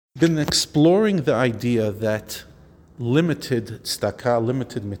been exploring the idea that limited tzedakah,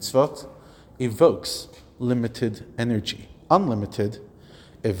 limited mitzvot, evokes limited energy. Unlimited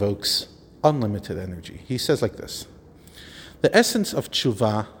evokes unlimited energy. He says like this: the essence of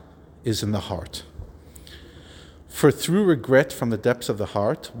tshuva is in the heart. For through regret from the depths of the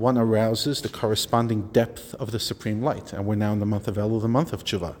heart, one arouses the corresponding depth of the supreme light. And we're now in the month of Elul, the month of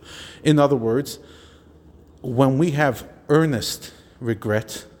tshuva. In other words, when we have earnest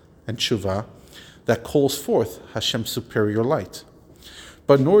regret and tshuva, that calls forth Hashem's superior light.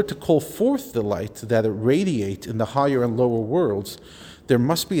 But in order to call forth the light that it radiate in the higher and lower worlds, there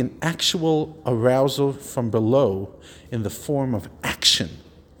must be an actual arousal from below in the form of action.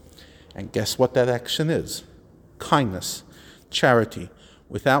 And guess what that action is? Kindness, charity,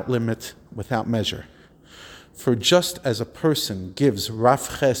 without limit, without measure. For just as a person gives Rav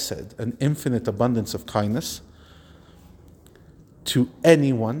Chesed, an infinite abundance of kindness, to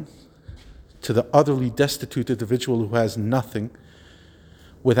anyone, to the utterly destitute individual who has nothing,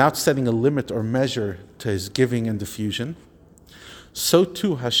 without setting a limit or measure to his giving and diffusion, so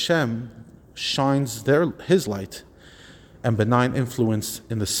too Hashem shines his light and benign influence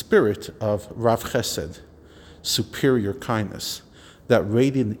in the spirit of Rav Chesed, superior kindness, that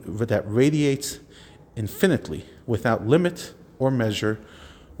radiates infinitely, without limit or measure,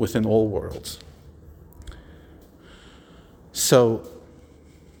 within all worlds. So,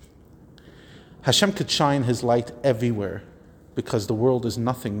 Hashem could shine his light everywhere, because the world is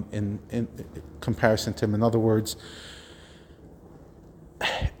nothing in comparison to him. In other words,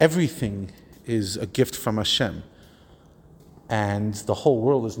 everything is a gift from Hashem, and the whole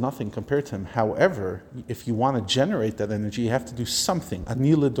world is nothing compared to him. However, if you want to generate that energy, you have to do something.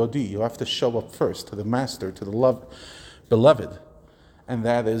 Ani ledodi, you have to show up first to the master, to the beloved, and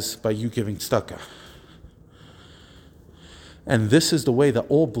that is by you giving tzedakah. And this is the way that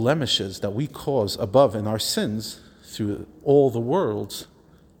all blemishes that we cause above in our sins through all the worlds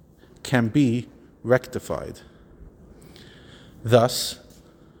can be rectified. Thus,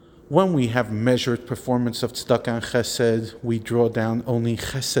 when we have measured performance of tzedakah and chesed, we draw down only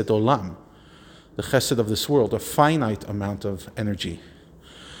chesed olam, the chesed of this world, a finite amount of energy.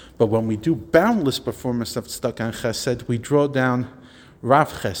 But when we do boundless performance of tzedakah and chesed, we draw down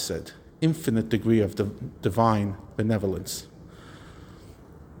rav chesed, infinite degree of divine benevolence.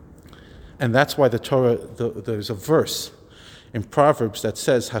 And that's why the Torah, there's a verse in Proverbs that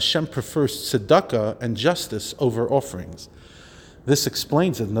says Hashem prefers tzedakah and justice over offerings. This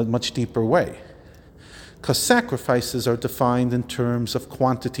explains it in a much deeper way. Because sacrifices are defined in terms of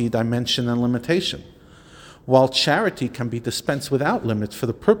quantity, dimension, and limitation, while charity can be dispensed without limit for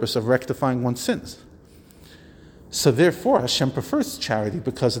the purpose of rectifying one's sins. So therefore, Hashem prefers charity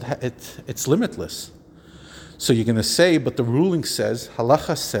because it's limitless. So you're going to say, but the ruling says,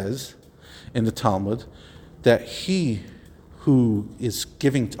 halacha says in the Talmud, that he who is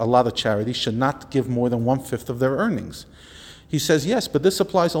giving a lot of charity should not give more than 1/5 of their earnings. He says, yes, but this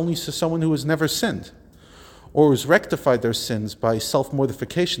applies only to someone who has never sinned, or has rectified their sins by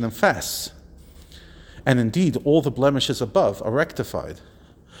self-mortification and fasts. And indeed, all the blemishes above are rectified.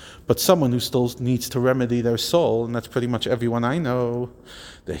 But someone who still needs to remedy their soul, and that's pretty much everyone I know,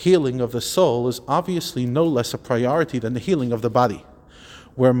 the healing of the soul is obviously no less a priority than the healing of the body,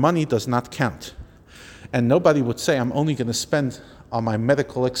 where money does not count. And nobody would say, I'm only going to spend on my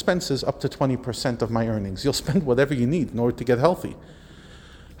medical expenses up to 20% of my earnings. You'll spend whatever you need in order to get healthy.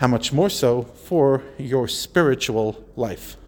 How much more so for your spiritual life?